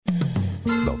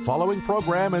The following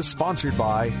program is sponsored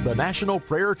by the National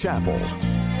Prayer Chapel.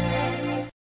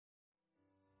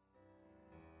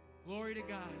 Glory to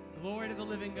God. Glory to the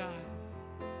living God.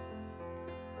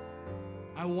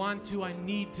 I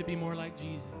need to be more like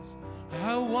Jesus.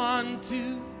 I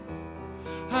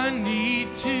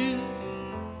need to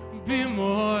be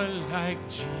more like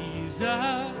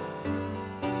Jesus.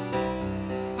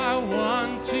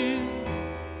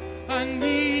 I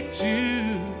need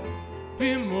to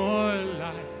be more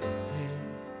like Him.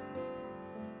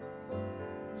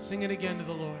 Sing it again to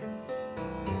the Lord.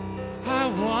 I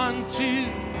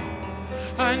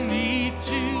need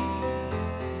to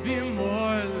be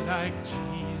more like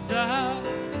Jesus.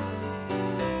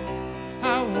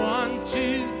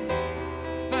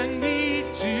 I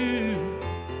need to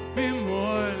be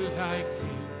more like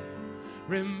Him.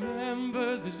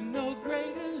 Remember, there's no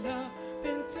greater love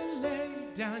than to lay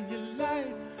down your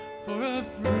life for a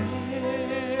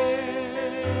friend,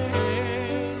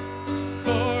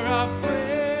 for a friend.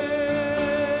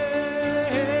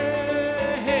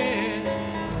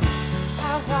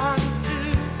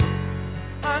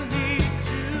 I need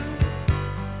to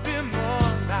be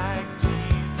more like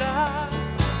Jesus.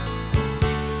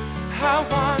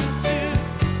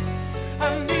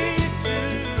 I need to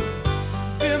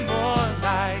be more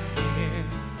like Him.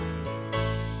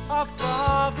 Our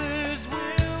Father's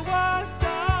will was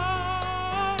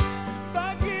done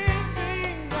by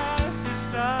giving us His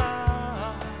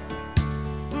Son,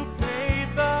 who paid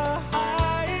the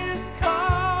highest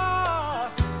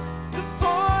cost to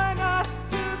point us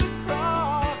to the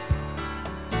cross.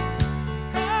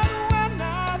 And when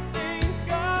I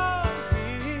think of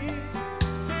Him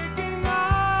taking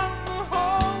on the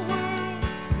whole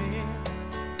world's sin,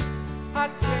 I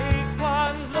take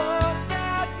one look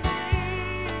at me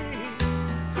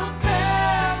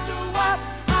compared to what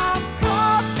I'm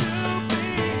called to be.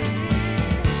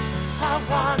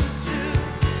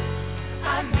 I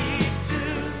need to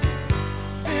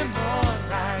be more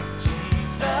like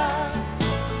Jesus.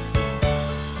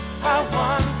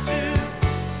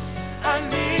 I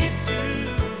need to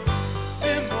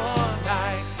be more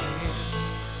like Him.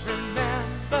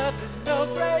 Remember, there's no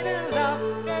greater love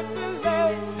than to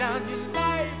lay down your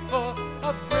life for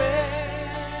a friend.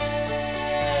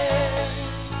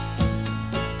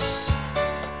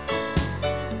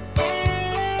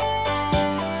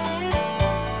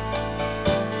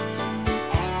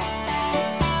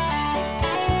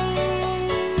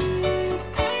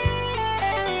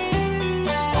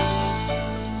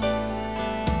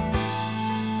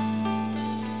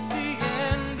 The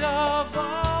end of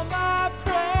all my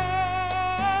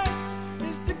prayers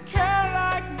is to care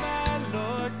like my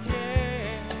Lord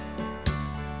cares.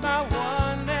 My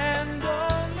one and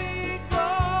only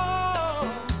goal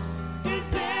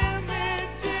is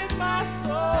image in my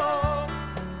soul.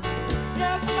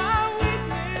 Yes, my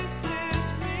weakness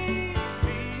is me,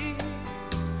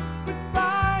 but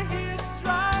by His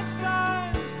stripes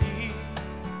I'm healed.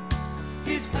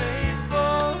 He's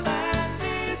faithful and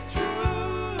He's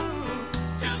true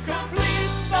to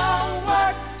complete the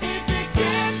work He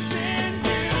begins in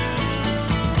you.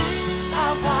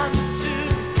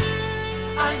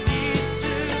 I need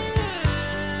to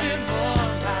be more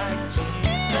like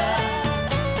Jesus.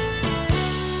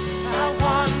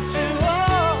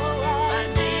 I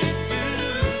need to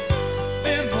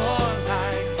be more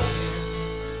like Him.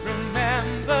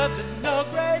 Remember, there's no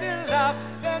greater love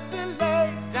than to lay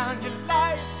down your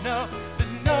life. No,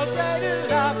 there's no greater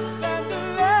love than to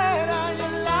lay down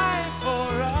your life for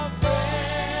a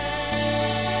friend.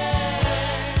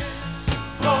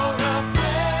 For a friend.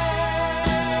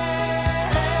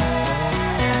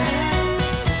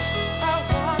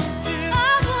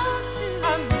 I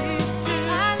need to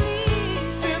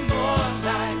be more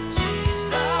like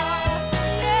Jesus.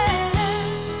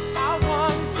 I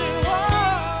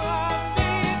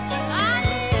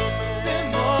need to be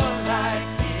more like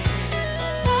Him.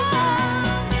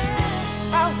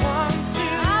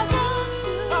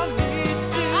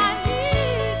 I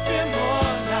need to be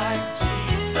more like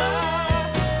Jesus.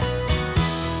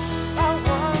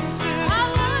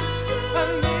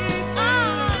 I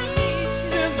need to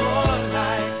be more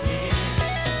like Him.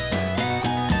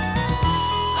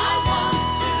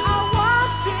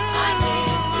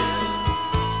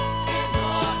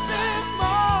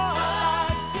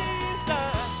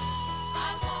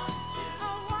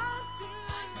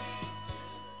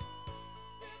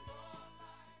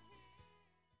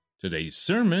 Today's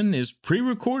sermon is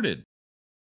pre-recorded.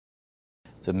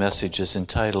 The message is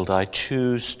entitled, I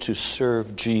Choose to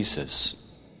Serve Jesus.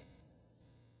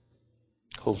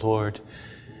 Oh Lord,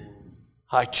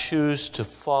 I choose to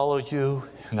follow you,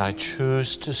 and I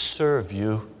choose to serve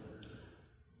you.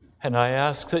 And I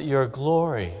ask that your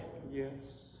glory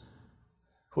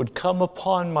would come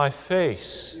upon my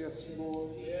face,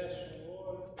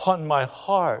 upon my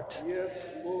heart.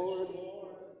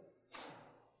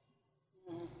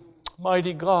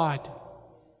 Mighty God,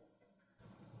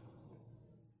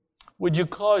 would you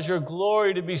cause your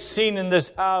glory to be seen in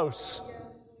this house?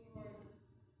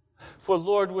 For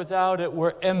Lord, without it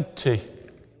we're empty.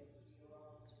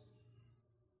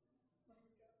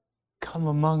 Come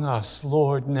among us,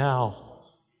 Lord, now.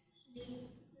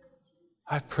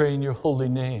 I pray in your holy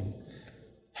name.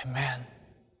 Amen.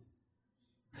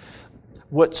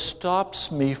 What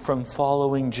stops me from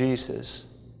following Jesus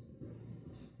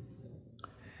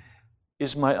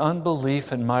is my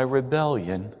unbelief and my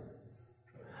rebellion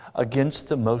against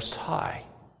the Most High.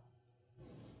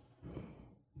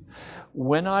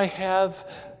 When I have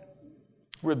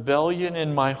rebellion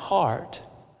in my heart,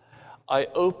 I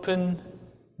open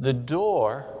the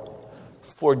door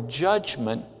for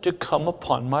judgment to come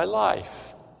upon my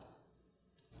life.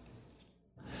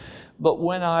 But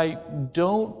when I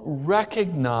don't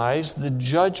recognize the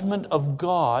judgment of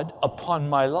God upon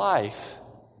my life,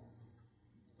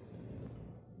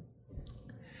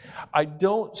 I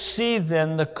don't see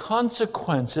then the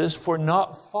consequences for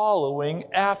not following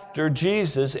after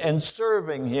Jesus and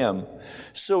serving Him.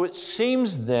 So it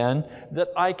seems then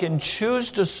that I can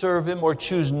choose to serve Him or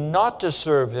choose not to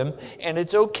serve Him, and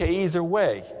it's okay either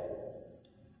way.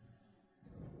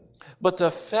 But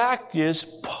the fact is,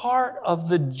 part of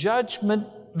the judgment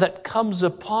that comes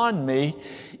upon me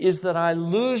is that I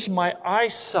lose my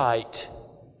eyesight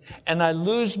and I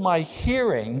lose my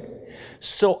hearing,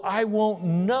 so I won't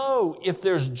know if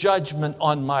there's judgment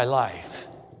on my life.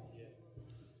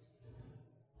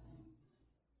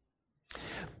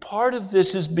 Part of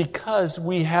this is because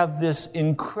we have this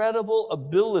incredible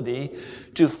ability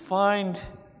to find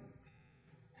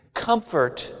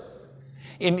comfort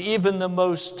in even the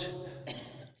most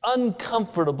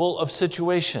uncomfortable of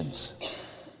situations.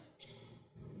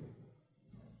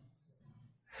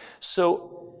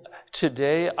 So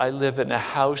today I live in a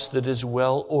house that is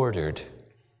well ordered.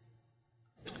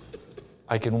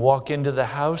 I can walk into the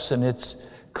house and it's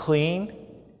clean,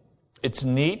 it's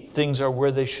neat, things are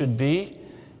where they should be.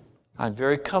 I'm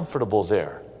very comfortable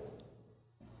there.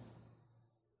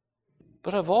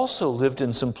 But I've also lived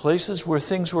in some places where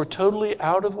things were totally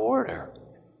out of order.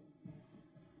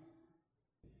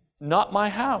 Not my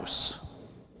house.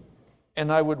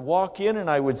 And I would walk in and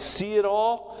I would see it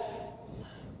all.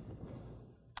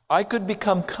 I could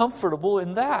become comfortable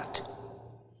in that.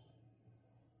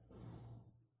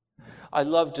 I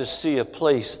love to see a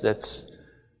place that's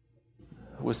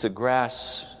with the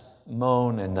grass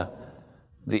mown and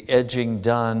the edging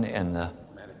done and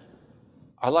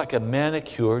I like a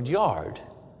manicured yard.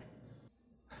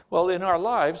 Well, in our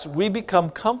lives, we become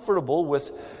comfortable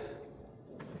with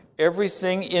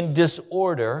everything in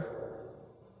disorder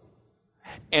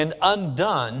and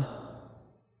undone,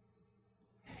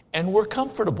 and we're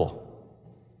comfortable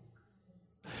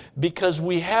because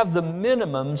we have the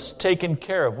minimums taken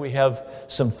care of. We have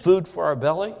some food for our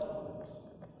belly.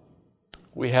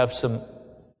 We have some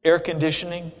air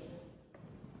conditioning.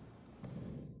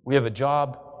 We have a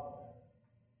job.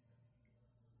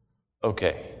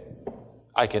 Okay,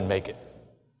 I can make it.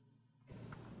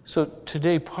 So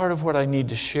today, part of what I need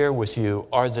to share with you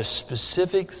are the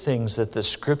specific things that the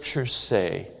Scriptures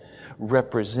say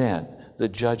represent the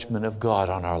judgment of God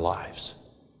on our lives.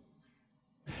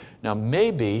 Now,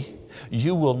 maybe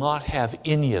you will not have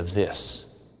any of this.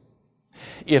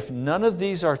 If none of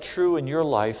these are true in your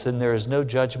life, then there is no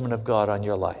judgment of God on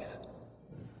your life.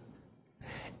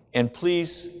 And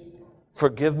please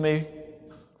forgive me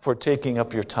for taking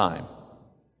up your time.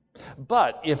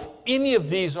 But if any of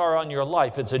these are on your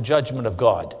life, it's a judgment of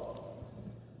God.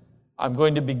 I'm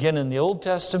going to begin in the Old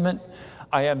Testament.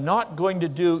 I am not going to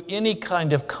do any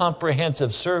kind of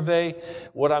comprehensive survey.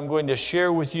 What I'm going to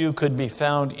share with you could be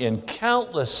found in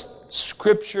countless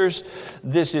scriptures.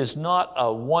 This is not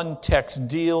a one-text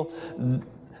deal.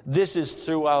 This is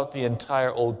throughout the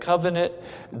entire Old Covenant.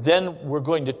 Then we're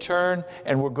going to turn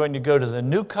and we're going to go to the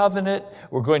New Covenant.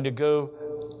 We're going to go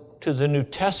to the New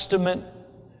Testament.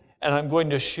 And I'm going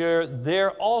to share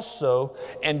there also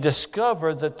and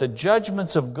discover that the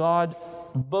judgments of God,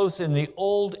 both in the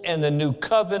Old and the New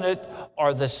Covenant,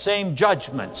 are the same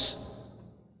judgments.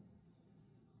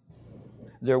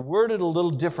 They're worded a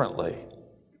little differently,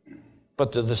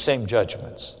 but they're the same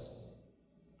judgments.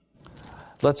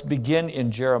 Let's begin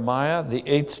in Jeremiah, the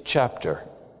 8th chapter.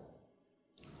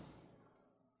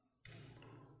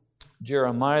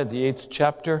 Jeremiah, the 8th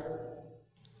chapter.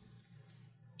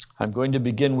 I'm going to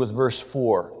begin with verse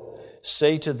 4.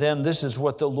 Say to them, this is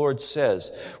what the Lord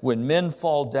says. When men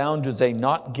fall down, do they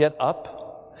not get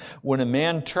up? When a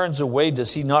man turns away,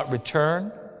 does he not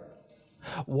return?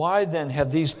 Why then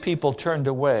have these people turned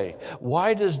away?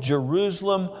 Why does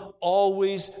Jerusalem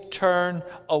always turn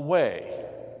away?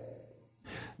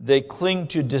 They cling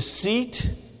to deceit.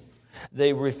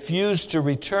 They refuse to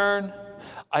return.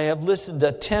 I have listened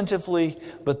attentively,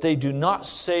 but they do not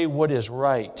say what is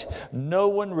right. No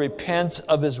one repents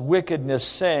of his wickedness,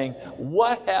 saying,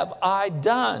 what have I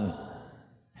done?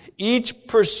 Each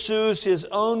pursues his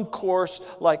own course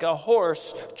like a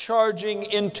horse charging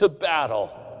into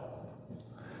battle.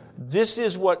 This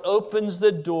is what opens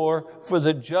the door for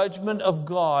the judgment of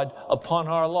God upon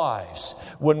our lives.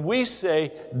 When we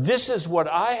say, this is what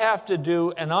I have to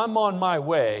do and I'm on my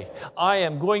way, I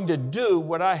am going to do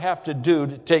what I have to do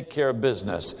to take care of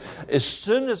business. As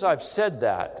soon as I've said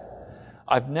that,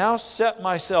 I've now set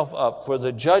myself up for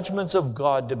the judgments of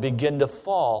God to begin to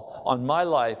fall on my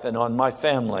life and on my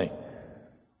family.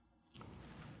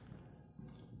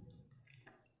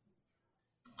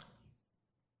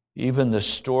 Even the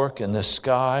stork in the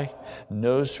sky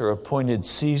knows her appointed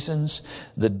seasons.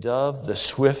 The dove, the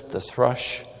swift, the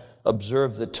thrush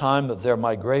observe the time of their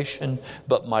migration,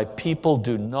 but my people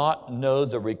do not know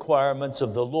the requirements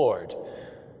of the Lord.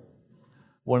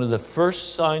 One of the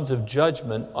first signs of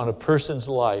judgment on a person's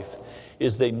life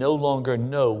is they no longer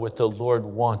know what the Lord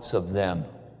wants of them.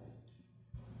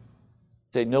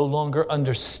 They no longer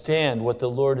understand what the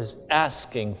Lord is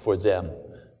asking for them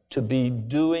to be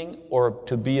doing or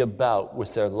to be about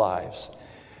with their lives.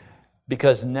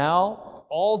 Because now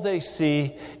all they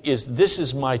see is, this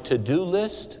is my to-do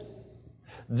list.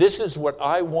 This is what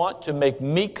I want to make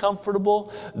me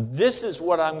comfortable. This is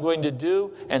what I'm going to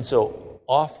do. And so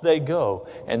off they go,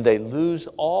 and they lose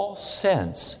all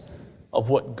sense of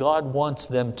what God wants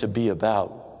them to be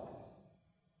about.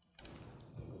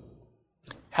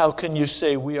 How can you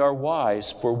say we are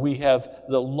wise, for we have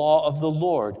the law of the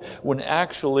Lord, when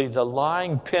actually the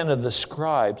lying pen of the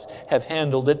scribes have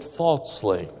handled it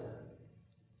falsely?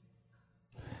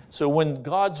 So when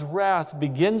God's wrath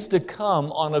begins to come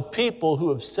on a people who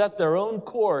have set their own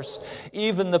course,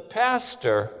 even the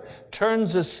pastor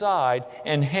turns aside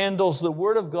and handles the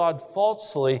word of God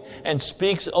falsely and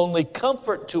speaks only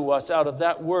comfort to us out of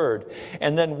that word.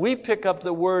 And then we pick up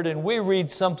the word and we read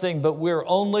something, but we're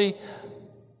only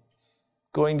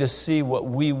going to see what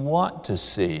we want to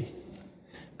see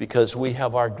because we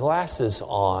have our glasses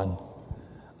on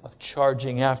of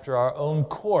charging after our own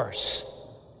course.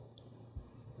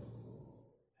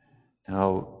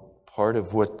 Now, part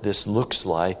of what this looks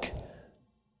like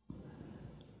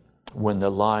when the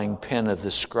lying pen of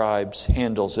the scribes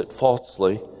handles it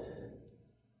falsely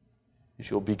is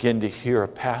you'll begin to hear a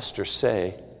pastor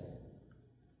say,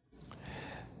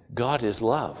 God is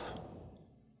love.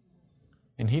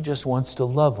 And He just wants to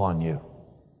love on you.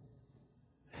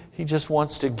 He just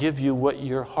wants to give you what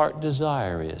your heart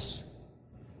desire is.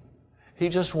 He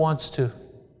just wants to,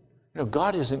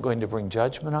 God isn't going to bring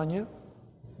judgment on you.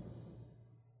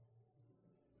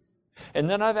 And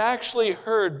then I've actually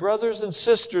heard brothers and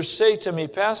sisters say to me,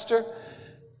 Pastor,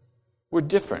 we're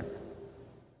different.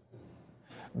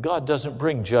 God doesn't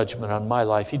bring judgment on my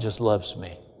life. He just loves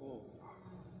me.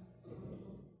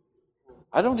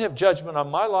 I don't have judgment on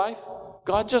my life.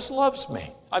 God just loves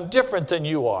me. I'm different than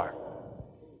you are.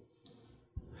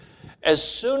 As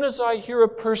soon as I hear a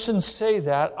person say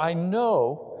that, I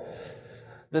know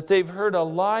that they've heard a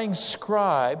lying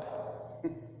scribe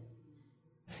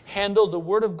handle the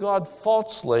Word of God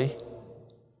falsely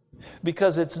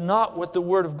because it's not what the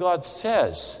Word of God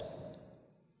says.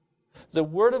 The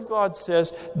Word of God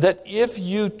says that if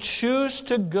you choose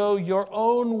to go your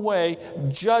own way,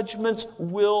 judgments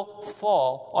will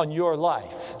fall on your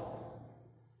life.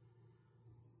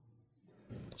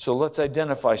 So let's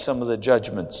identify some of the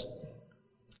judgments.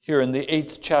 Here in the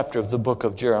 8th chapter of the book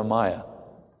of Jeremiah,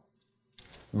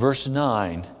 verse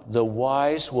 9, the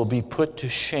wise will be put to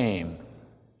shame.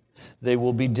 They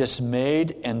will be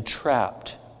dismayed and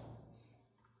trapped.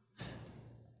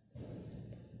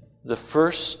 The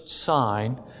first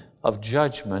sign of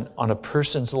judgment on a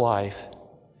person's life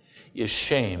is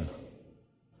shame.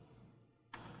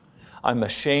 I'm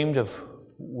ashamed of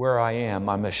where I am.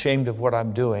 I'm ashamed of what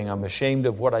I'm doing. I'm ashamed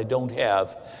of what I don't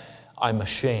have. I'm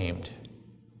ashamed.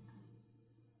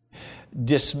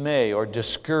 Dismay or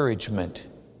discouragement,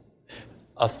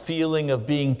 a feeling of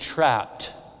being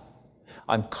trapped.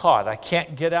 I'm caught. I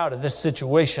can't get out of this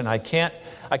situation. I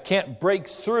can't break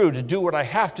through to do what I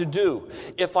have to do.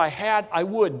 If I had, I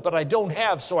would, but I don't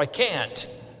have, so I can't.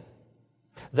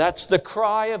 That's the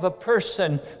cry of a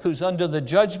person who's under the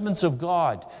judgments of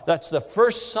God. That's the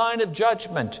first sign of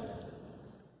judgment.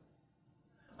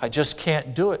 I just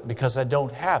can't do it because I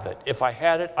don't have it. If I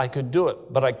had it, I could do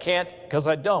it, but I can't because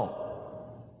I don't.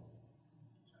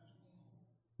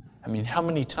 I mean, how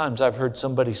many times I've heard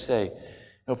somebody say,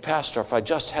 Pastor, if I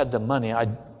just had the money,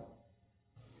 if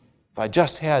I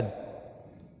just had,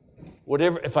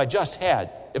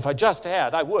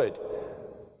 I would.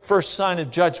 First sign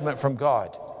of judgment from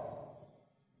God.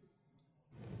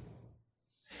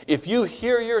 If you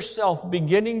hear yourself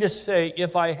beginning to say,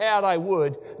 if I had, I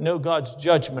would, know God's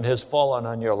judgment has fallen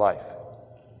on your life.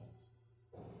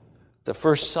 The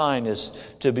first sign is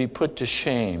to be put to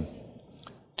shame,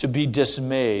 to be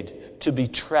dismayed, to be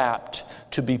trapped,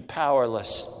 to be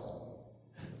powerless,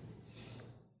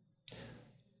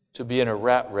 to be in a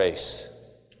rat race.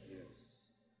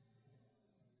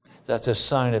 That's a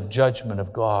sign of judgment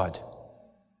of God.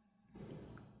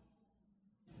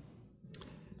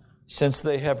 Since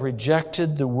they have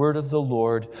rejected the word of the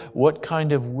Lord, what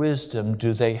kind of wisdom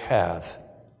do they have?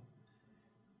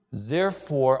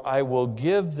 Therefore, I will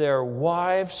give their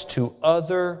wives to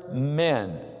other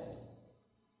men.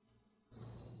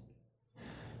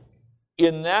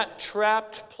 In that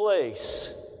trapped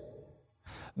place,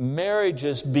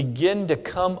 marriages begin to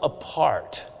come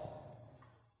apart.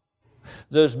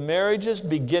 Those marriages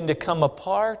begin to come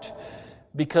apart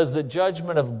because the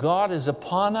judgment of God is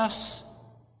upon us,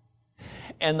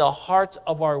 and the hearts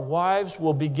of our wives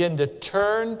will begin to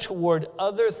turn toward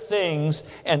other things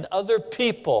and other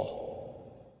people.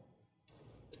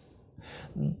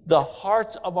 The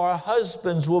hearts of our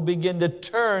husbands will begin to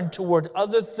turn toward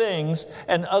other things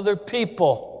and other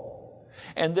people.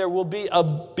 And there will be a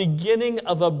beginning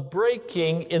of a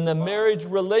breaking in the marriage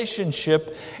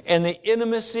relationship, and the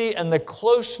intimacy and the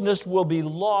closeness will be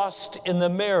lost in the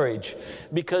marriage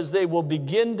because they will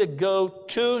begin to go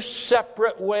two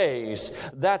separate ways.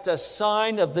 That's a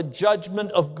sign of the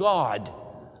judgment of God.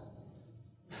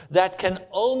 That can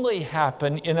only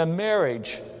happen in a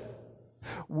marriage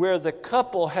where the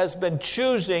couple has been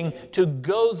choosing to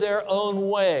go their own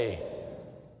way.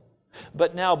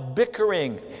 But now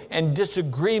bickering and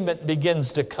disagreement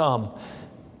begins to come.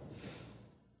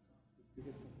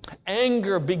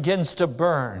 Anger begins to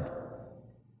burn.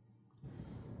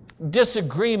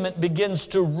 Disagreement begins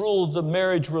to rule the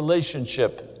marriage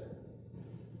relationship.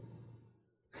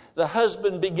 The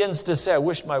husband begins to say, I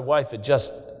wish my wife would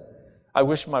just. And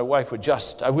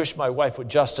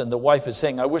the wife is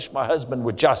saying, I wish my husband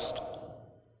would just.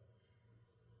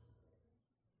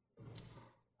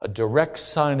 A direct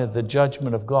sign of the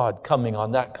judgment of God coming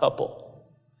on that couple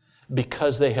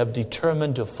because they have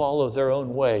determined to follow their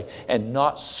own way and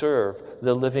not serve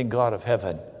the living God of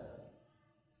heaven.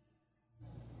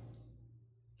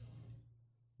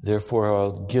 Therefore,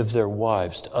 I'll give their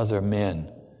wives to other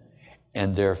men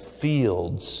and their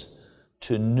fields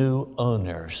to new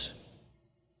owners.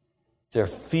 Their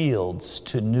fields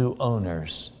to new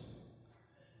owners.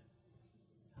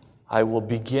 I will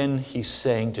begin, he's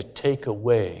saying, to take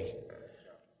away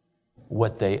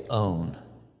what they own.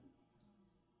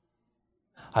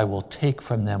 I will take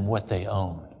from them what they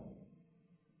own.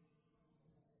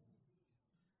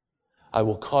 I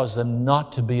will cause them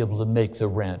not to be able to make the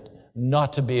rent,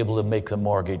 not to be able to make the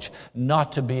mortgage,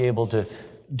 not to be able to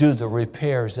do the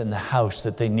repairs in the house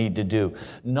that they need to do,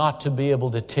 not to be able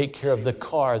to take care of the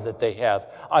car that they have.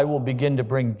 I will begin to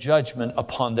bring judgment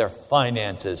upon their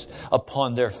finances,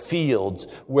 upon their fields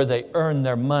where they earn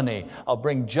their money. I'll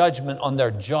bring judgment on their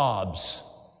jobs.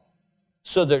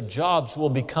 So their jobs will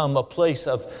become a place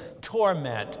of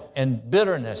torment and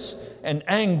bitterness and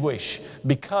anguish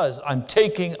because I'm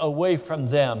taking away from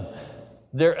them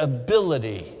their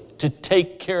ability to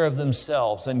take care of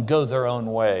themselves and go their own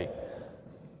way.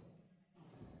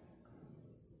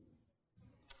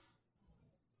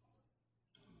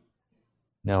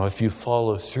 Now, if you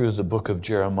follow through the book of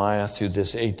Jeremiah, through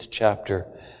this 8th chapter,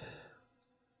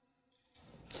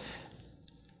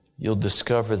 you'll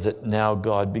discover that now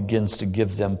God begins to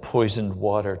give them poisoned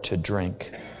water to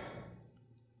drink.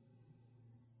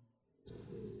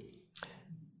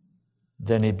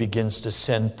 Then he begins to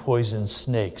send poison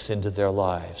snakes into their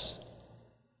lives.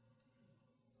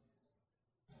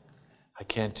 I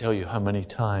can't tell you how many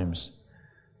times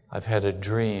I've had a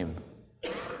dream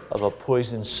of a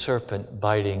poisoned serpent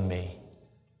biting me.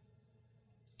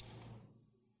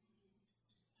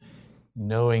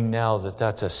 Knowing now that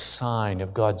that's a sign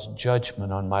of God's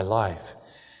judgment on my life.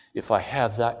 If I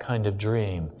have that kind of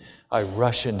dream, I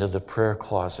rush into the prayer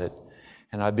closet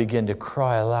and I begin to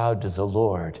cry aloud to the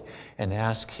Lord and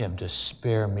ask Him to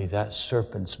spare me that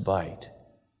serpent's bite.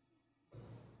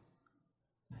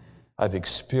 I've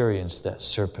experienced that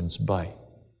serpent's bite.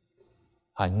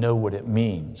 I know what it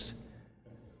means.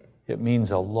 It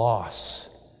means a loss.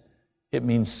 It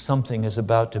means something is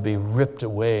about to be ripped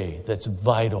away that's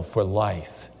vital for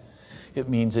life. It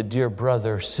means a dear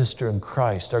brother or sister in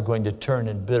Christ are going to turn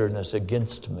in bitterness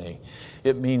against me.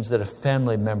 It means that a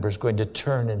family member is going to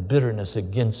turn in bitterness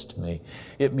against me.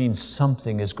 It means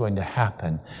something is going to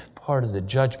happen. Part of the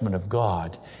judgment of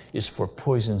God is for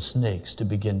poison snakes to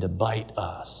begin to bite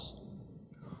us.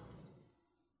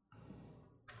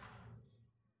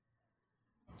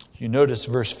 You notice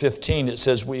verse 15, it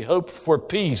says, we hoped for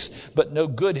peace, but no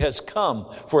good has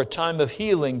come, for a time of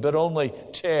healing, but only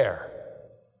tear.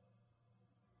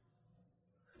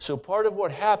 So part of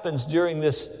what happens during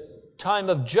this time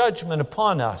of judgment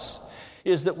upon us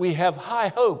is that we have high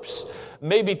hopes.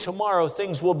 Maybe tomorrow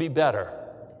things will be better.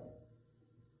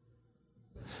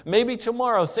 Maybe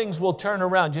tomorrow things will turn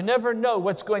around. You never know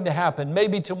what's going to happen.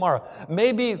 Maybe tomorrow.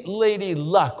 Maybe Lady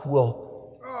Luck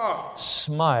will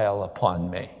smile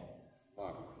upon me.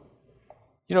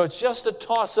 You know, it's just a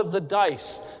toss of the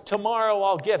dice. Tomorrow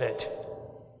I'll get it.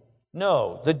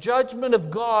 No, the judgment of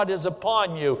God is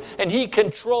upon you, and He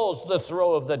controls the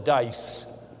throw of the dice.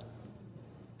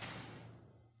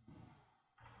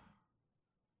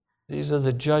 These are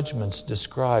the judgments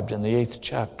described in the 8th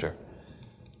chapter,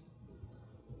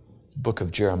 the book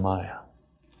of Jeremiah.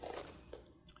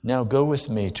 Now go with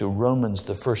me to Romans,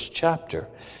 the 1st chapter,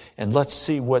 and let's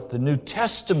see what the New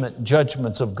Testament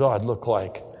judgments of God look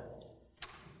like.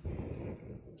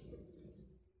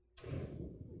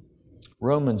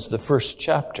 Romans, the 1st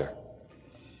chapter.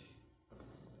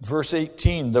 Verse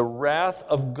 18, the wrath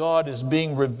of God is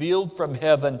being revealed from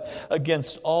heaven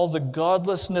against all the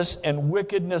godlessness and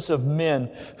wickedness of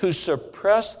men who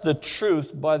suppress the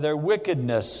truth by their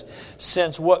wickedness,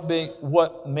 since what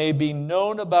may be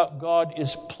known about God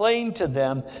is plain to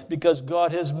them because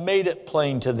God has made it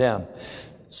plain to them.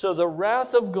 So the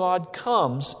wrath of God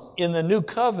comes in the new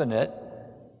covenant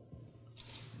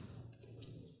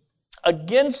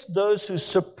against those who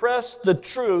suppress the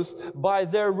truth by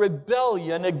their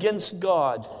rebellion against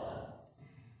God.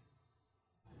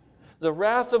 The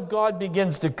wrath of God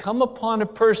begins to come upon a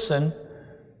person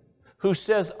who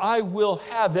says, I will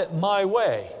have it my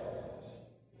way.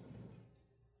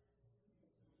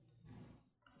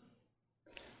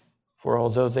 For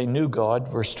although they knew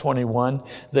God, verse 21,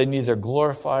 they neither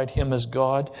glorified Him as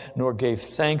God nor gave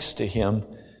thanks to Him,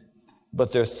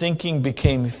 but their thinking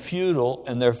became futile,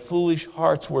 and their foolish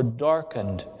hearts were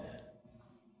darkened.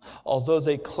 Although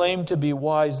they claimed to be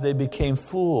wise, they became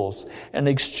fools, and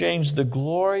exchanged the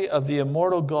glory of the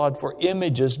immortal God for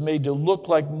images made to look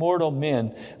like mortal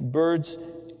men, birds,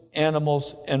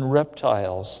 animals, and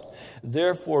reptiles.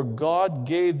 Therefore God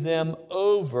gave them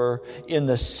over in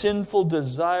the sinful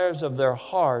desires of their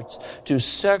hearts to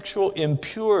sexual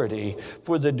impurity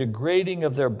for the degrading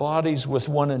of their bodies with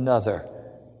one another.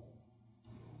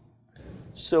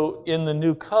 So in the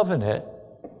new covenant,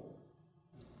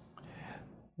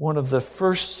 one of the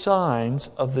first signs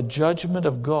of the judgment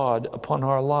of God upon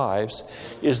our lives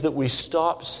is that we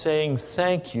stop saying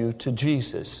thank you to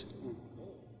Jesus.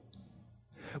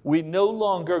 We no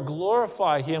longer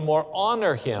glorify Him or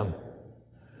honor Him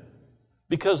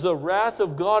because the wrath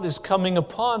of God is coming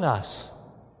upon us.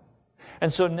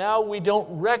 And so now we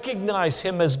don't recognize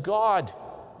Him as God,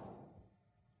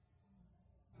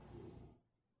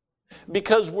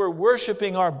 because we're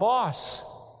worshiping our boss,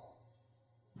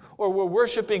 or we're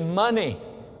worshiping money,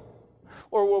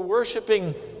 or we're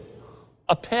worshiping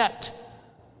a pet.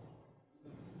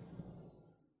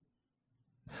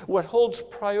 What holds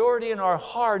priority in our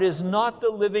heart is not the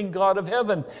living God of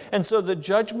heaven. And so the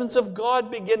judgments of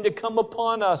God begin to come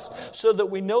upon us so that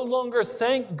we no longer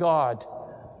thank God.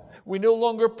 We no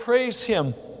longer praise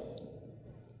Him.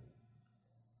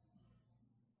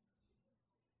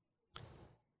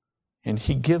 And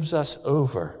He gives us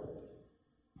over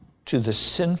to the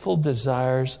sinful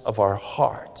desires of our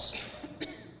hearts,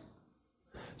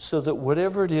 so that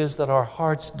whatever it is that our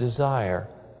hearts desire,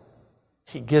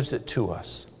 He gives it to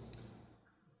us.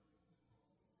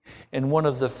 And one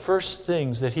of the first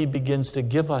things that He begins to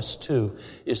give us to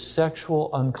is sexual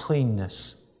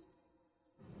uncleanness.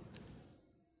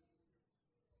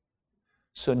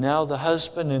 So now the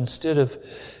husband, instead of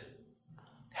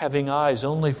having eyes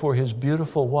only for his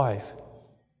beautiful wife,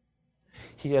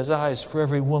 he has eyes for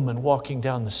every woman walking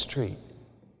down the street.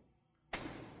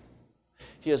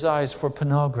 He has eyes for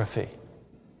pornography.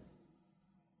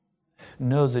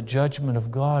 No, the judgment of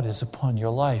God is upon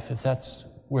your life if that's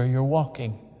where you're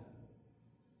walking.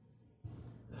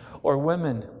 Or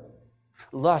women,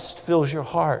 lust fills your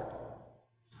heart.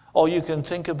 All you can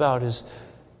think about is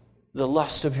the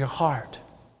lust of your heart,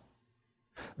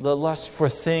 the lust for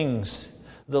things,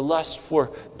 the lust for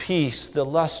peace, the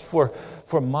lust for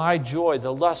my joy,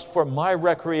 the lust for my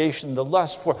recreation, the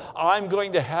lust for I'm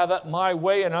going to have it my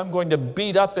way and I'm going to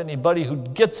beat up anybody who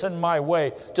gets in my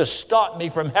way to stop me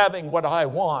from having what I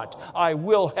want. I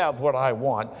will have what I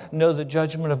want. No, the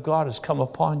judgment of God has come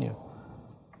upon you.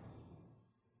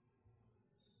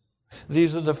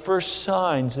 These are the first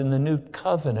signs in the new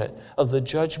covenant of the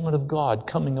judgment of God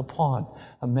coming upon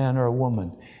a man or a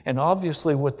woman. And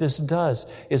obviously what this does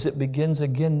is it begins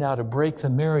again now to break the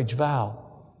marriage vow.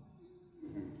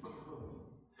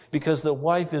 Because the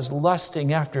wife is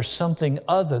lusting after something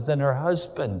other than her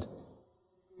husband.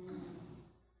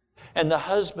 And the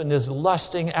husband is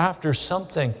lusting after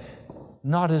something,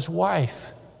 not his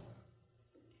wife.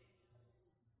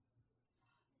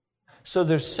 So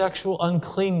there's sexual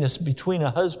uncleanness between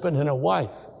a husband and a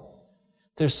wife.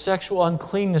 There's sexual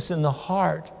uncleanness in the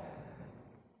heart.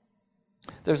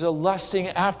 There's a lusting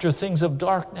after things of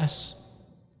darkness.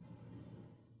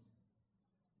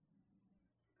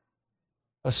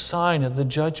 A sign of the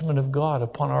judgment of God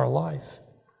upon our life.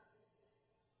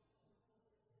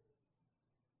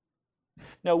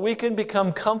 Now we can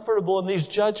become comfortable in these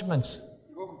judgments.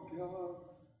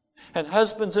 And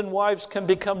husbands and wives can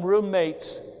become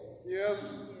roommates.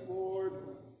 Yes, Lord.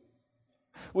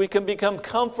 We can become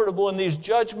comfortable in these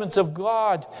judgments of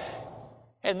God,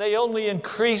 and they only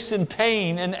increase in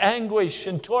pain and anguish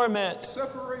and torment.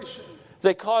 Separation.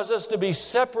 They cause us to be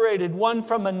separated one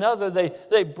from another.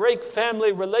 They break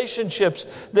family relationships.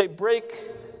 They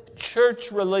break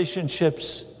church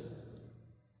relationships.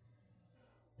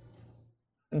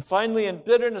 And finally, in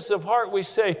bitterness of heart, we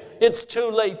say, it's too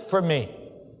late for me.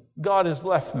 God has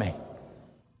left me.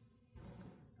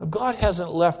 God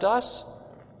hasn't left us.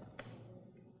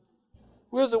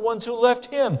 We're the ones who left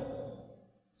Him.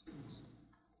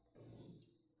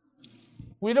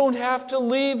 We don't have to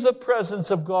leave the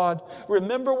presence of God.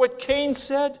 Remember what Cain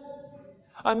said?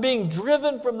 I'm being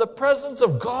driven from the presence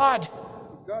of God.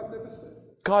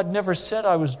 God never said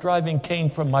I was driving Cain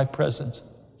from my presence.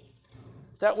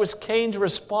 That was Cain's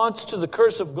response to the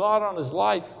curse of God on his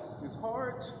life. His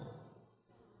heart.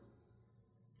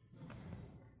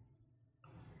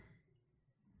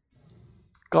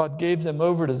 God gave them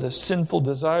over to the sinful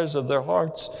desires of their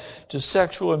hearts, to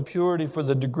sexual impurity for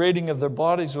the degrading of their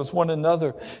bodies with one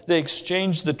another. They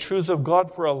exchanged the truth of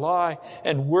God for a lie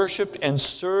and worshiped and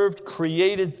served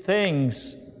created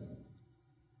things.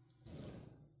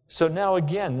 So now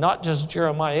again, not just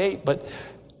Jeremiah 8, but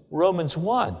Romans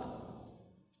 1.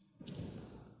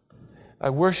 I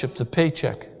worship the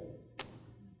paycheck.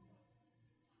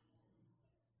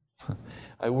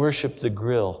 I worship the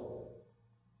grill.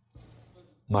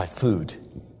 My food.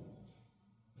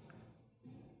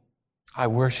 I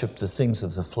worship the things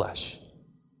of the flesh.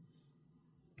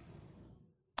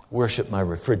 Worship my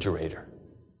refrigerator.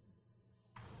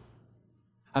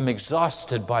 I'm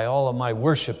exhausted by all of my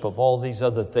worship of all these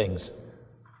other things.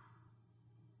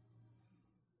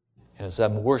 And as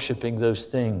I'm worshiping those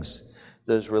things,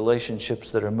 those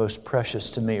relationships that are most precious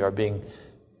to me are being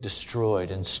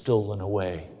destroyed and stolen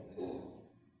away.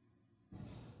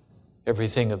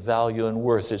 Everything of value and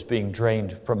worth is being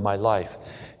drained from my life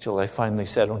till I finally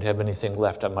say, I don't have anything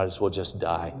left, I might as well just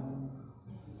die.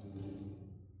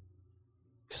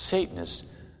 Satan has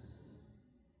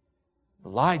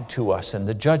lied to us and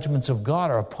the judgments of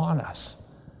God are upon us.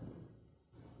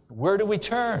 Where do we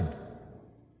turn?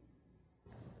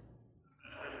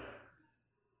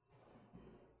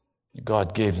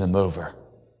 God gave them over.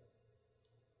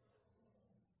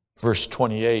 Verse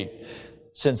 28,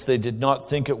 since they did not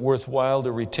think it worthwhile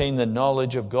to retain the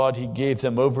knowledge of God, He gave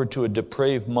them over to a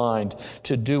depraved mind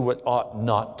to do what ought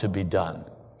not to be done.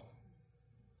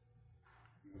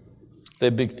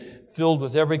 They'd be filled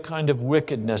with every kind of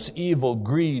wickedness, evil,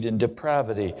 greed, and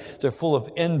depravity. They're full of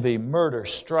envy, murder,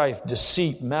 strife,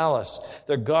 deceit, malice.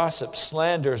 They're gossips,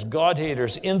 slanderers,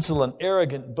 God-haters, insolent,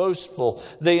 arrogant, boastful.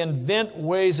 They invent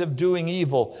ways of doing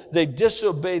evil. They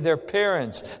disobey their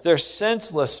parents. They're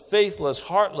senseless, faithless,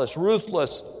 heartless,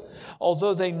 ruthless.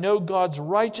 Although they know God's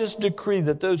righteous decree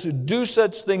that those who do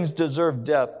such things deserve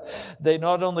death, they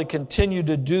not only continue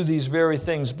to do these very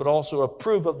things, but also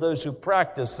approve of those who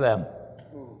practice them.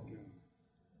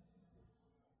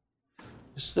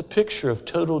 This is the picture of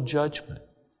total judgment.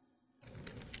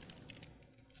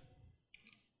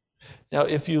 Now,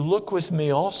 if you look with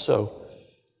me also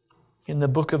in the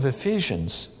book of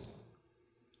Ephesians,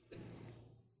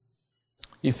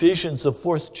 the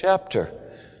 4th chapter,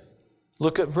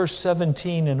 look at verse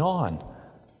 17 and on.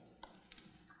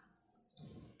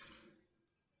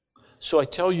 So I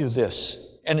tell you this,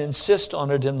 and insist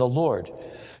on it in the Lord.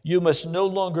 You must no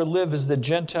longer live as the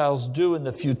Gentiles do in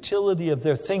the futility of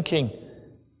their thinking.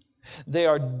 They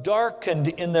are darkened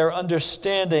in their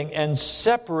understanding and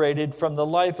separated from the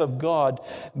life of God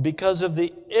because of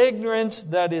the ignorance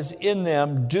that is in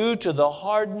them due to the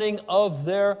hardening of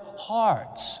their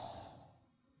hearts.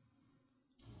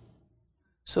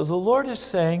 So the Lord is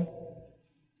saying,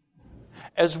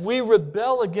 as we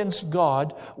rebel against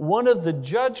God, one of the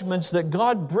judgments that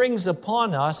God brings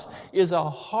upon us is a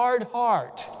hard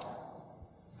heart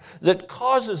that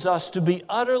causes us to be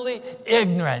utterly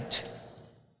ignorant.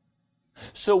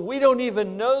 So we don't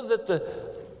even know that the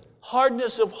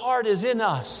hardness of heart is in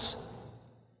us.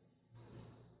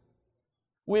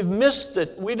 We've missed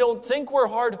it. We don't think we're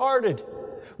hard-hearted.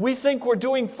 We think we're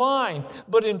doing fine,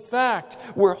 but in fact,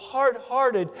 we're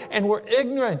hard-hearted and we're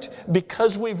ignorant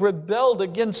because we've rebelled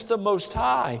against the Most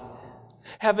High.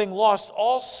 Having lost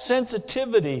all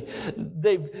sensitivity,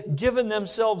 they've given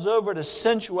themselves over to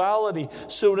sensuality,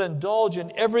 so to indulge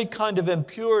in every kind of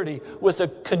impurity with a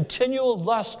continual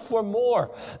lust for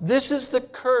more. This is the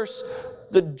curse,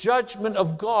 the judgment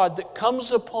of God that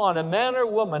comes upon a man or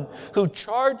woman who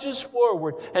charges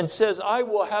forward and says, I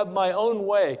will have my own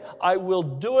way. I will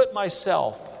do it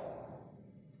myself.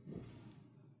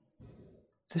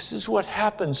 This is what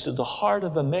happens to the heart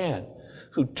of a man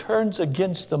who turns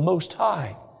against the Most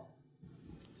High.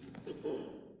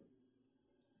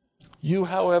 You,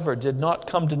 however, did not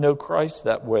come to know Christ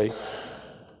that way.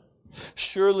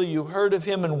 Surely you heard of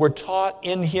Him and were taught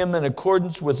in Him in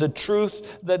accordance with the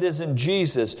truth that is in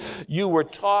Jesus. You were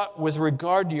taught with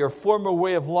regard to your former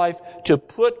way of life to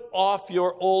put off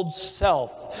your old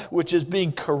self, which is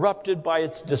being corrupted by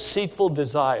its deceitful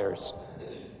desires.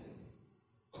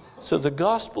 So the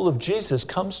gospel of Jesus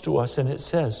comes to us and it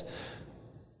says,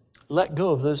 let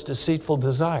go of those deceitful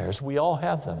desires. We all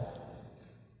have them.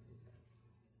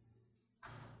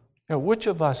 Now, which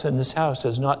of us in this house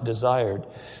has not desired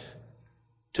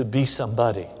to be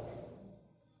somebody?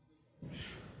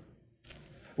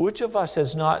 Which of us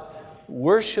has not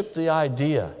worshiped the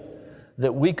idea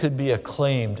that we could be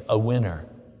acclaimed a winner?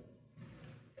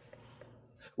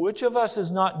 Which of us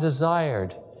has not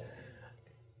desired,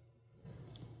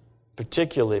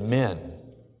 particularly men,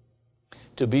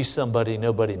 to be somebody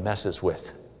nobody messes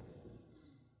with?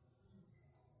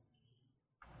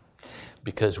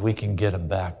 Because we can get them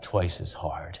back twice as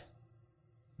hard.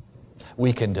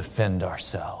 We can defend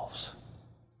ourselves,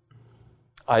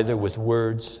 either with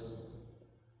words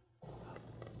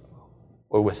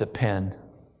or with a pen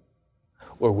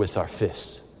or with our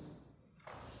fists,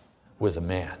 with a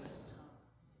man.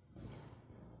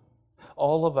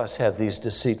 All of us have these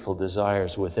deceitful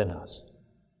desires within us.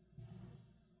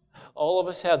 All of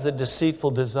us have the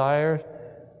deceitful desire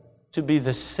to be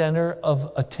the center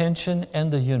of attention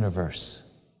and the universe.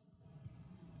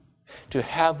 To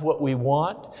have what we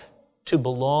want, to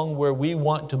belong where we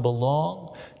want to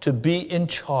belong, to be in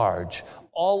charge.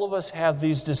 All of us have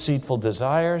these deceitful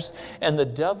desires, and the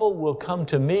devil will come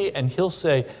to me and he'll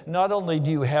say, not only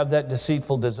do you have that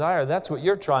deceitful desire, that's what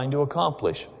you're trying to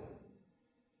accomplish.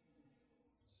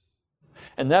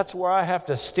 And that's where I have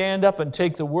to stand up and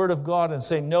take the Word of God and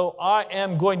say, no, I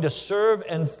am going to serve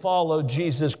and follow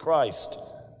Jesus Christ.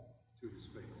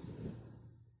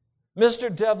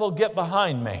 Mr. Devil, get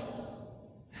behind me.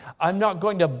 I'm not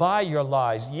going to buy your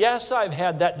lies. Yes, I've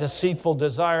had that deceitful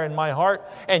desire in my heart,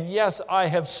 and yes, I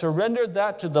have surrendered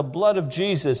that to the blood of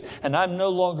Jesus, and I'm no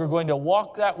longer going to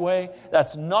walk that way.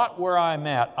 That's not where I'm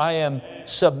at. I am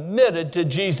submitted to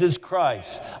Jesus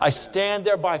Christ. I stand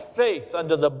there by faith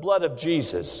under the blood of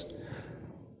Jesus.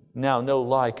 Now no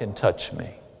lie can touch me.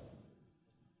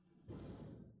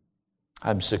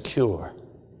 I'm secure.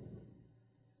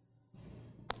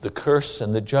 The curse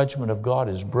and the judgment of God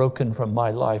is broken from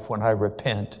my life when I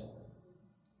repent,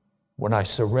 when I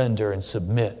surrender and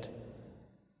submit,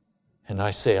 and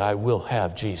I say, I will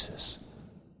have Jesus.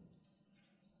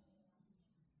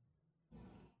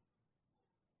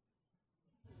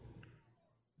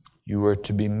 You are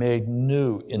to be made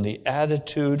new in the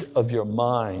attitude of your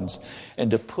minds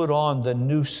and to put on the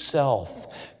new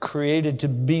self, created to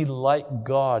be like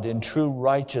God in true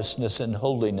righteousness and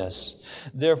holiness.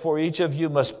 Therefore, each of you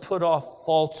must put off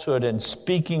falsehood and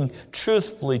speaking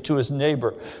truthfully to his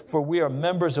neighbor, for we are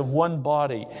members of one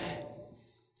body.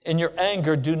 In your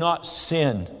anger, do not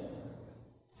sin.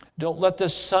 Don't let the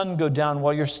sun go down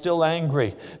while you're still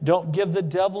angry. Don't give the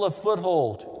devil a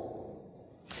foothold.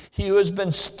 He who has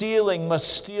been stealing must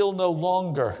steal no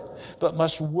longer, but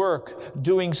must work,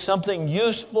 doing something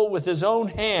useful with his own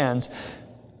hands,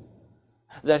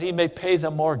 that he may pay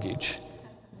the mortgage.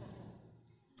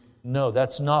 No,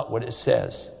 that's not what it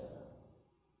says.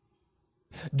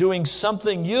 doing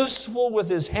something useful with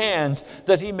his hands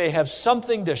that he may have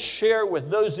something to share with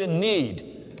those in need.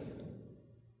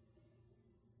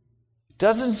 It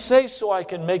doesn't say so I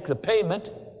can make the payment.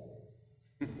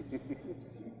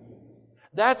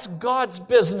 That's God's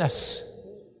business.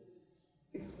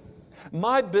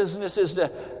 My business is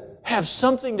to have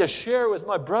something to share with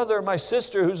my brother or my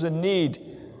sister who's in need.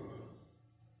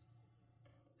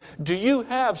 Do you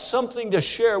have something to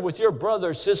share with your brother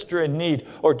or sister in need,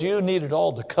 or do you need it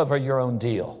all to cover your own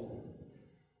deal?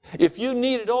 If you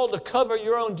need it all to cover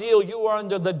your own deal, you are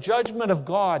under the judgment of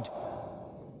God.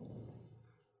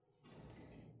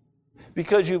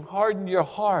 Because you've hardened your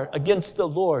heart against the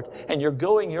Lord and you're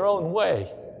going your own way.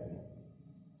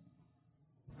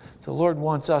 The Lord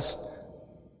wants us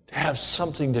to have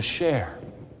something to share.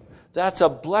 That's a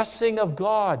blessing of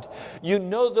God. You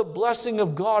know the blessing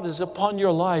of God is upon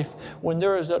your life when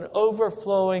there is an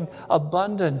overflowing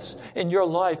abundance in your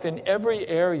life in every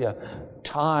area.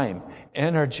 Time,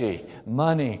 energy,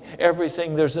 money,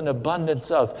 everything there's an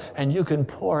abundance of, and you can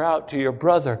pour out to your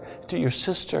brother, to your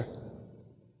sister.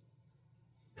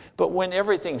 But when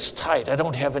everything's tight, I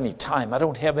don't have any time, I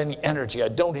don't have any energy, I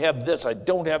don't have this, I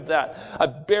don't have that,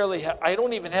 I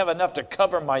don't even have enough to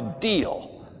cover my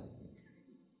deal.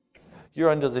 You're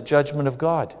under the judgment of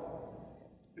God.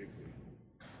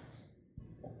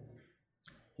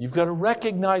 You've got to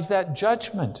recognize that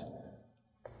judgment.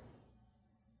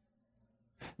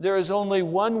 There is only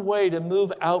one way to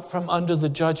move out from under the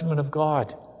judgment of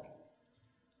God: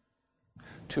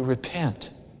 to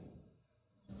repent.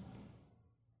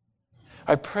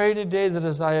 I pray today that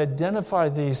as I identify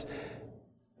these,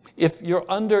 if you're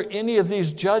under any of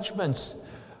these judgments,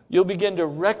 you'll begin to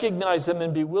recognize them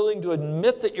and be willing to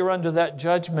admit that you're under that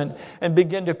judgment and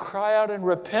begin to cry out in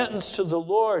repentance to the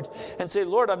Lord and say,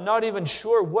 Lord, I'm not even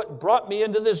sure what brought me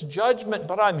into this judgment,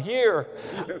 but I'm here.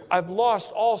 I've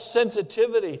lost all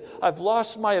sensitivity. I've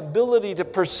lost my ability to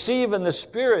perceive in the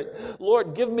Spirit.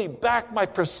 Lord, give me back my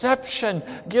perception.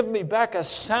 Give me back a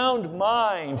sound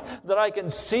mind that I can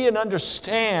see and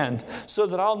understand so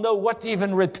that I'll know what to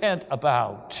even repent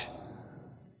about.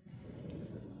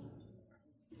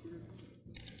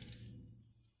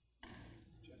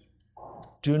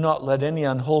 Do not let any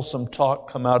unwholesome talk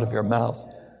come out of your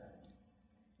mouth,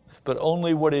 but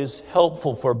only what is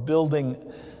helpful for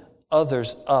building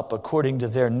others up according to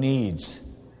their needs,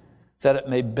 that it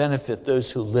may benefit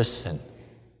those who listen.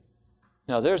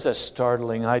 Now, there's a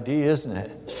startling idea, isn't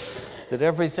it? That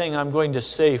everything I'm going to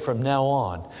say from now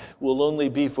on will only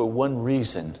be for one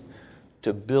reason: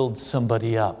 to build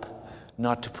somebody up,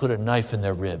 not to put a knife in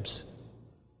their ribs.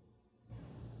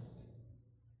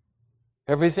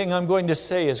 Everything I'm going to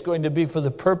say is going to be for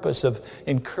the purpose of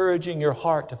encouraging your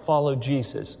heart to follow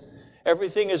Jesus.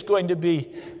 Everything is going to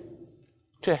be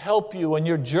to help you on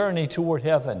your journey toward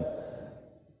heaven,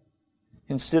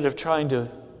 instead of trying to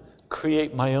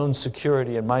create my own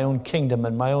security and my own kingdom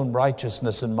and my own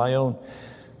righteousness and my own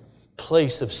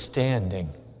place of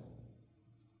standing.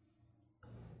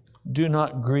 Do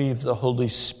not grieve the Holy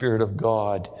Spirit of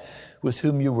God, with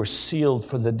whom you were sealed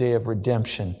for the day of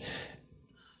redemption.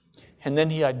 And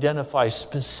then he identifies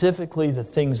specifically the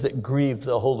things that grieve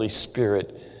the Holy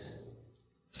Spirit: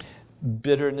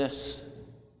 bitterness,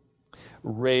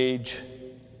 rage,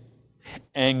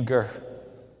 anger,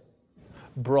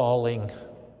 brawling,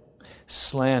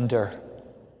 slander,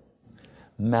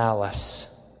 malice.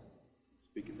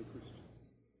 Speaking to Christians.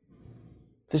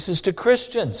 This is to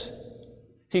Christians.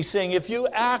 He's saying, if you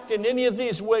act in any of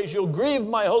these ways, you'll grieve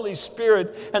my Holy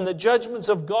Spirit, and the judgments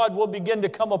of God will begin to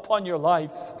come upon your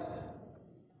life.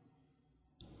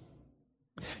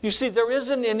 You see, there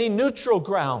isn't any neutral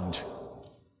ground.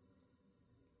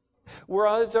 We're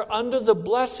either under the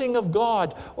blessing of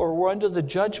God or we're under the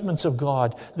judgments of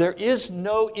God. There is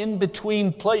no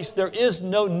in-between place. There is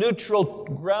no neutral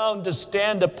ground to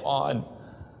stand upon.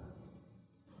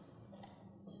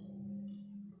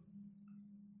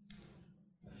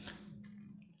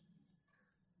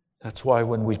 That's why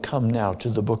when we come now to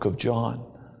the book of John,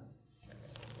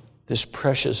 this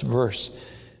precious verse,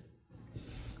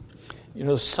 you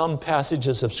know, some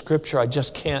passages of Scripture I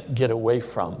just can't get away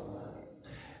from.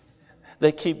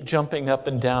 They keep jumping up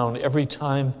and down every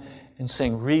time and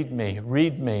saying, read me.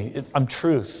 I'm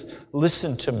truth.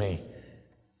 Listen to me.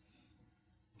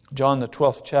 John, the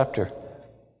 12th chapter.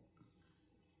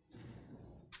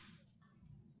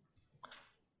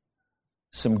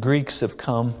 Some Greeks have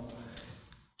come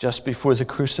just before the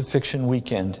crucifixion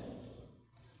weekend,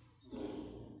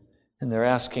 and they're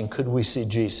asking, could we see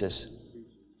Jesus?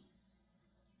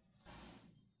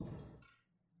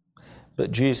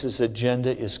 But Jesus'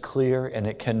 agenda is clear, and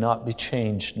it cannot be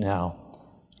changed now.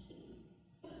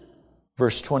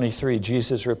 Verse 23,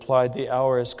 Jesus replied, "The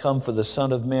hour has come for the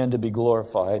Son of Man to be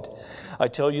glorified. I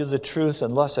tell you the truth,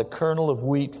 unless a kernel of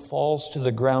wheat falls to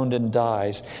the ground and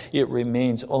dies, it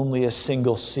remains only a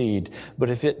single seed. But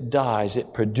if it dies,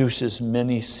 it produces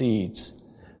many seeds."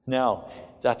 Now,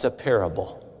 that's a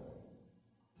parable.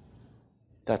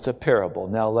 That's a parable.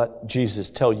 Now let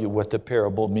Jesus tell you what the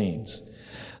parable means.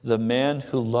 The man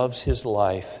who loves his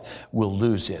life will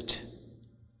lose it.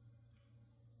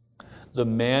 The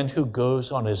man who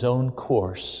goes on his own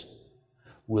course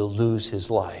will lose his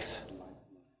life.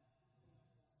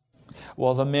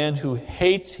 While the man who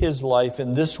hates his life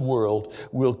in this world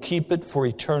will keep it for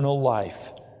eternal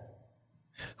life.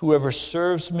 Whoever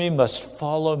serves me must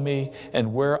follow me,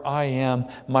 and where I am,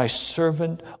 my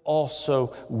servant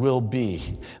also will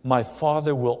be. My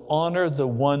Father will honor the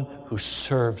one who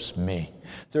serves me.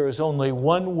 There is only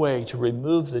one way to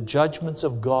remove the judgments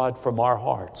of God from our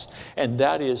hearts, and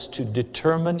that is to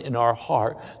determine in our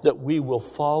heart that we will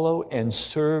follow and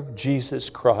serve Jesus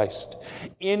Christ.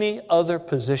 Any other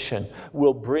position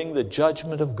will bring the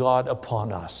judgment of God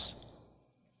upon us.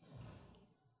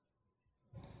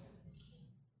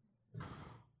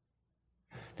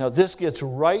 Now, this gets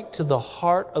right to the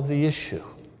heart of the issue.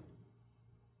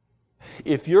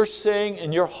 If you're saying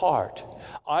in your heart,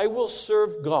 "I will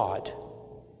serve God,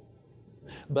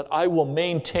 but I will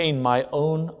maintain my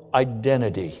own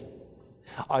identity.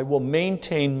 I will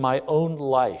maintain my own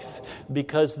life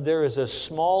because there is a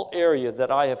small area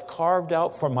that I have carved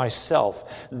out for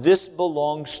myself. This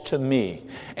belongs to me.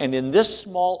 And in this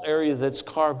small area that's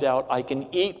carved out, I can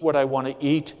eat what I want to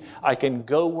eat. I can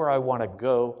go where I want to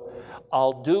go.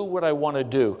 I'll do what I want to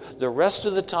do. The rest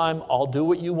of the time, I'll do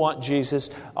what you want, Jesus.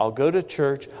 I'll go to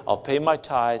church. I'll pay my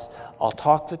tithes. I'll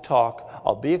talk the talk.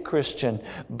 I'll be a Christian.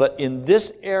 But in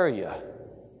this area,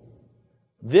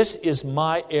 this is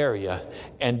my area,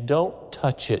 and don't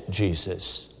touch it,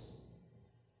 Jesus."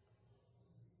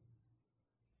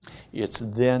 It's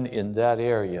then in that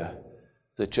area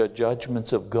that the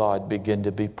judgments of God begin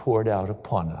to be poured out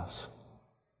upon us.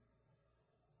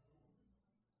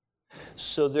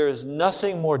 So there is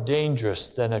nothing more dangerous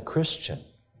than a Christian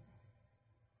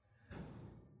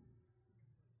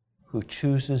who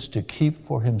chooses to keep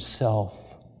for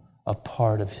himself a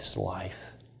part of his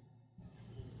life,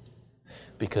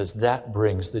 because that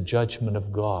brings the judgment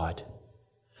of God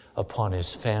upon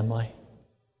his family,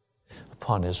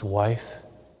 upon his wife.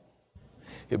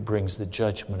 It brings the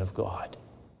judgment of God.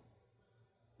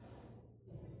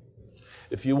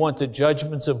 If you want the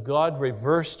judgments of God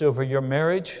reversed over your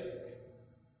marriage,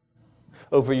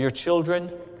 over your children,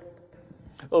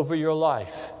 over your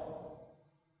life,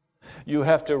 you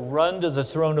have to run to the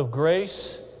throne of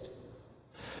grace.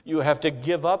 You have to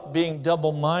give up being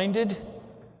double-minded.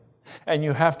 And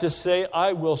you have to say,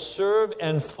 "I will serve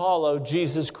and follow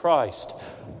Jesus Christ.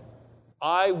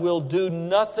 I will do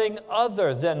nothing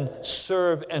other than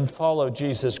serve and follow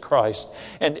Jesus Christ.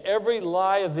 And every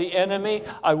lie of the enemy,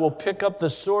 I will pick up the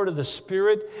sword of the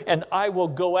Spirit and I will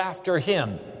go after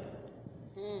him."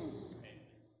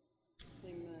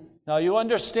 Now you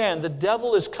understand, the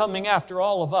devil is coming after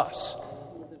all of us.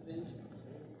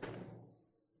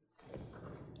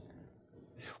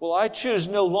 Well, I choose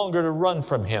no longer to run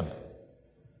from him.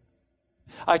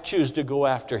 I choose to go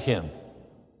after him.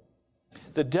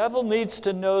 The devil needs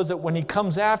to know that when he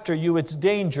comes after you, it's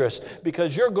dangerous,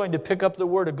 because you're going to pick up the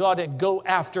Word of God and go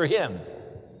after him.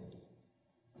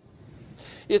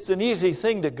 It's an easy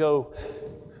thing to go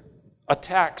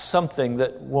attack something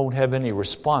that won't have any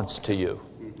response to you.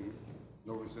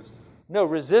 No resistance. No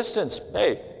resistance.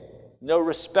 Hey, no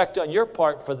respect on your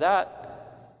part for that.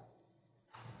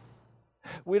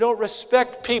 We don't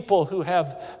respect people who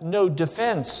have no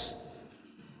defense.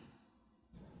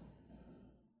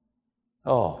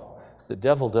 Oh, the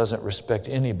devil doesn't respect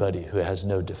anybody who has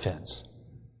no defense.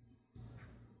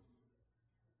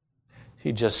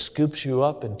 He just scoops you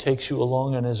up and takes you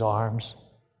along in his arms,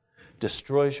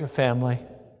 destroys your family,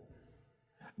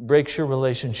 breaks your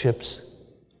relationships,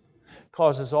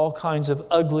 causes all kinds of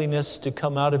ugliness to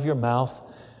come out of your mouth,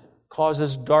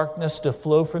 causes darkness to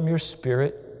flow from your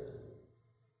spirit,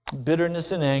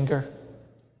 bitterness and anger.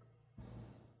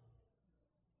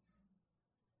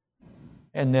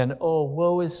 And then, "Oh,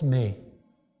 woe is me."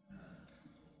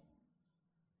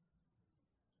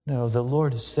 No, the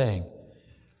Lord is saying,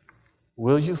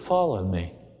 "Will you follow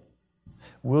me?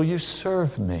 Will you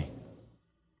serve me?"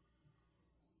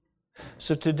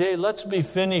 So today, let's be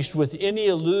finished with any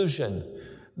illusion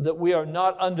that we are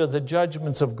not under the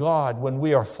judgments of God when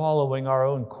we are following our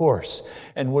own course,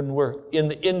 and when we're in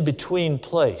the in-between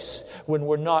place, when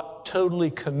we're not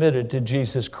totally committed to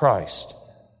Jesus Christ.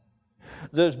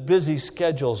 those busy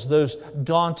schedules, those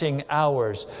daunting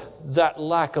hours, that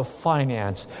lack of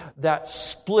finance, that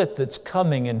split that's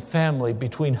coming in family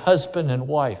between husband and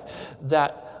wife,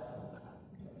 that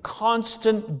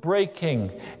constant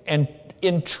breaking and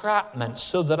entrapment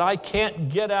so that I can't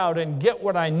get out and get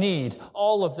what I need,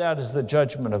 all of that is the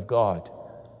judgment of God.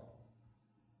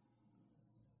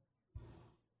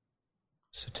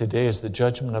 So today, is the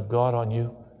judgment of God on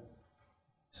you?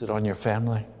 Is it on your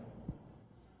family?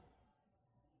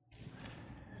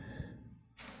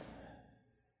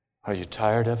 Are you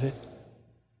tired of it?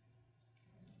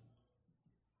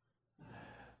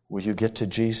 Will you get to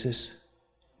Jesus?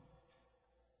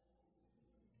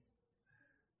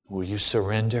 Will you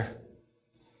surrender?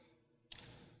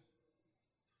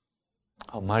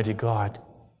 Almighty God,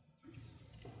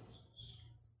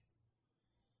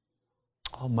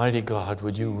 Almighty God,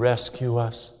 would you rescue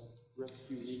us?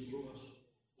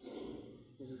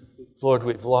 Lord,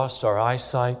 we've lost our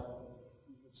eyesight.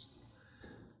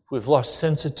 We've lost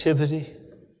sensitivity,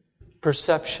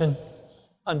 perception,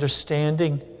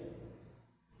 understanding.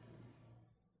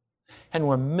 And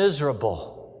we're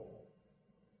miserable.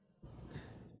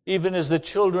 Even as the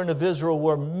children of Israel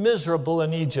were miserable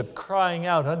in Egypt, crying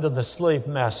out under the slave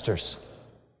masters.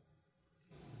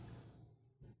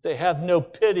 They have no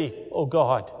pity, O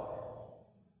God.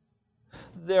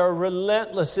 They're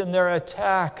relentless in their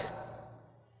attack.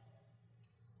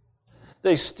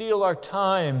 They steal our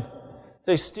time.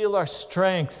 They steal our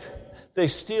strength. They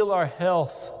steal our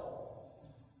health.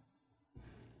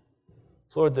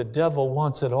 Lord, the devil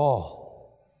wants it all.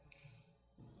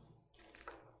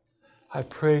 I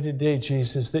pray today,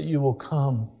 Jesus, that you will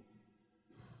come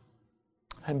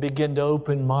and begin to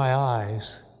open my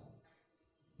eyes,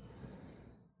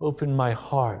 open my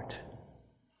heart.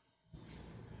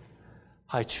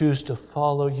 I choose to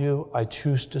follow you. I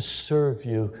choose to serve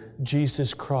you,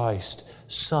 Jesus Christ,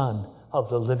 Son of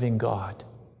the living God.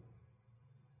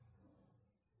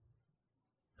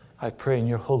 I pray in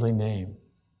your holy name.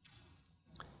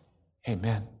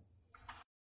 Amen.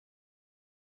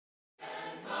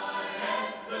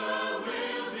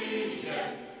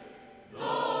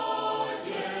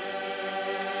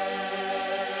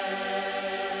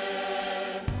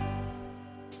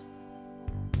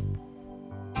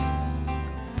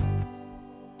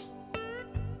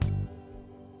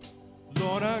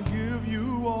 Lord, I give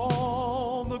you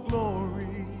all the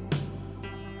glory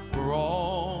for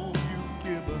all you've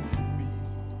given me.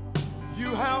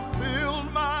 You have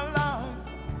filled my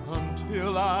life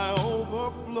until I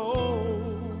overflow.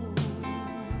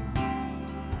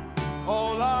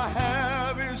 All I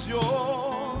have is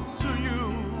yours to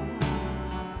use.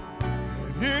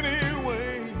 In any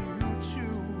way you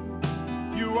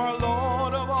choose. You are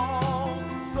Lord of all,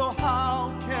 so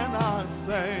how can I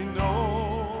say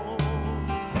no?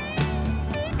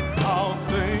 I'll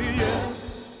say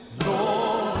yes,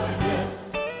 Lord,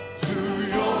 yes, to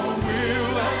your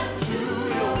will and to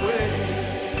your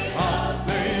way. I'll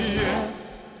say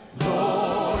yes,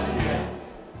 Lord,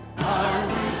 yes, I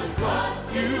will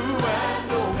trust you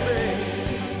and obey.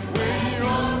 When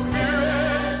your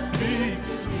spirit speaks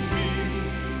to me,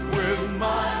 with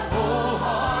my whole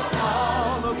heart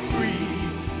I'll agree,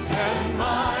 and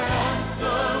my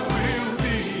answer will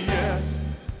be yes,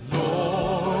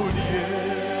 Lord, yes.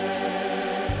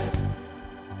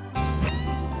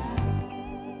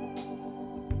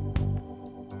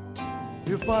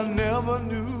 If I never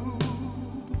knew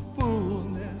the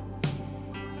fullness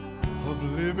of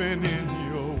living in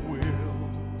your will,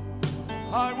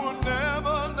 I would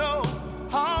never know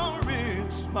how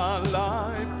rich my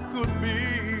life could be.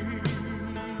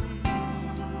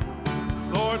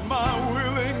 Lord, my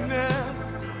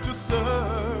willingness to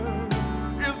serve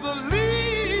is the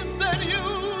least that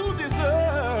you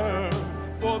deserve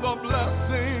for the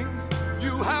blessings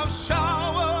you have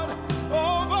showered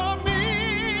over me.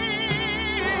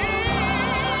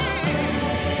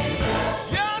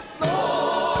 Yes,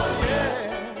 Lord, yes,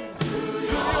 to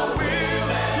your will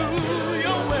and to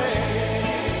your way.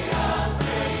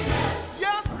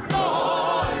 Yes,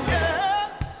 Lord,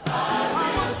 yes,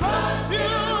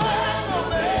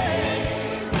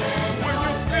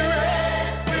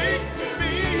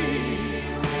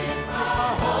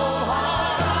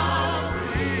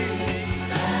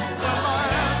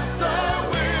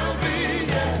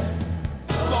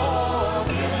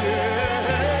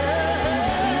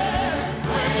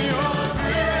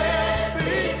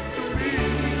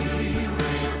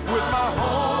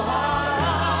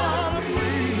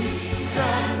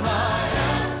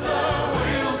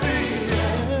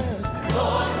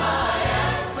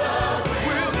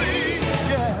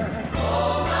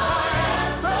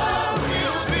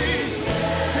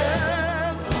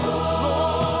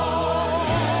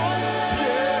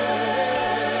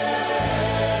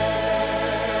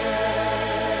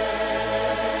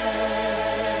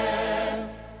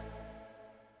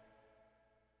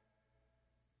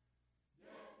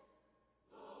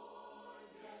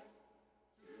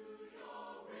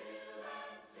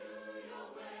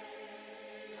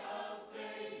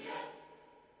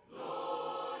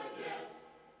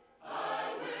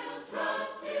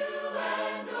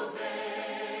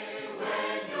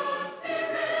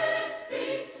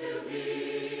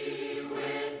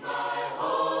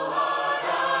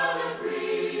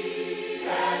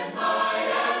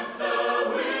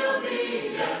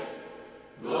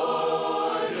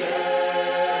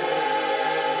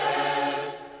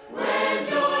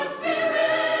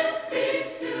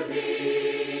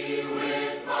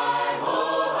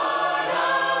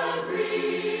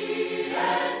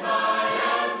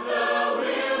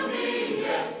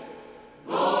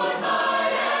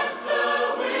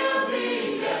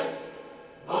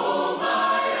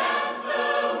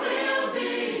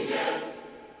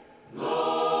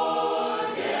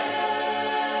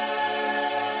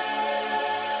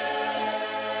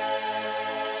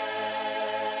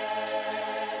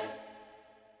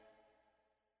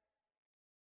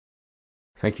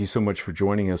 Thank you so much for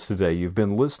joining us today. You've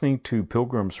been listening to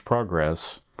Pilgrim's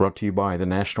Progress, brought to you by the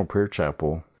National Prayer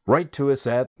Chapel. Write to us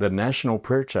at the National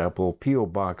Prayer Chapel, P.O.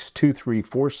 Box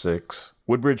 2346,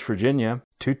 Woodbridge, Virginia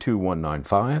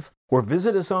 22195, or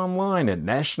visit us online at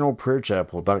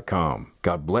nationalprayerchapel.com.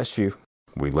 God bless you.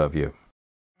 We love you.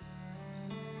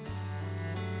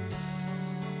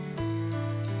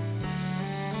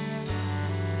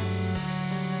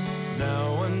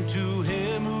 Now unto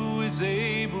him who is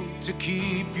able to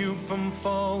keep you from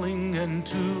falling and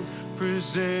to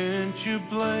present you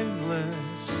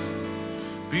blameless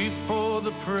before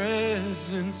the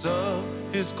presence of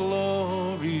his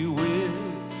glory with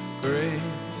great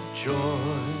joy,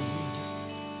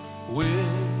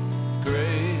 with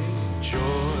great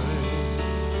joy.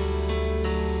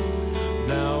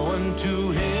 Now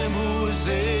unto him who is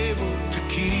able to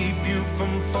keep you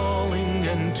from falling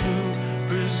and to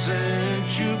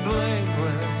present you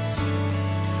blameless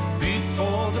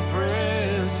before the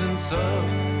presence of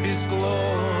his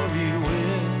glory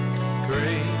with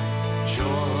great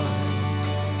joy,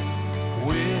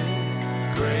 with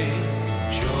great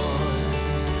joy.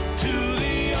 To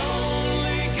the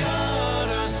only God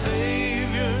our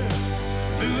Savior,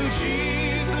 through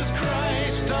Jesus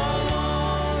Christ our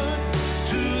Lord.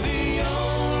 To the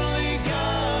only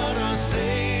God our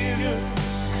Savior,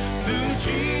 through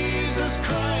Jesus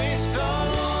Christ our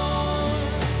Lord,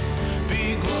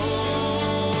 be glory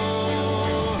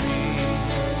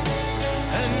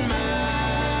and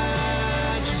majesty,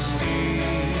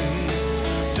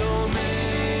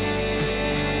 dominion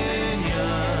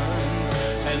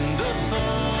and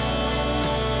authority,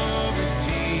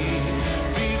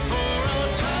 before all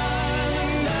time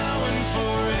and now and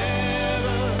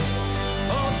forever,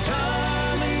 all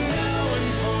time and now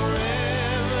and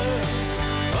forever,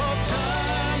 all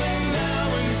time and now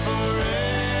and forever.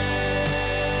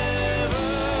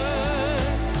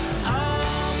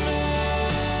 Amen.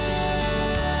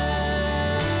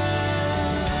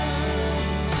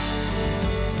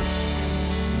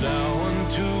 Now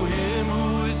unto him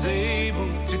who is able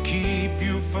to keep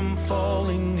you from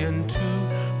falling and to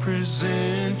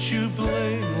present you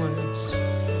blameless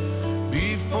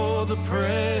before the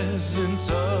presence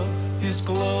of his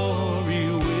glory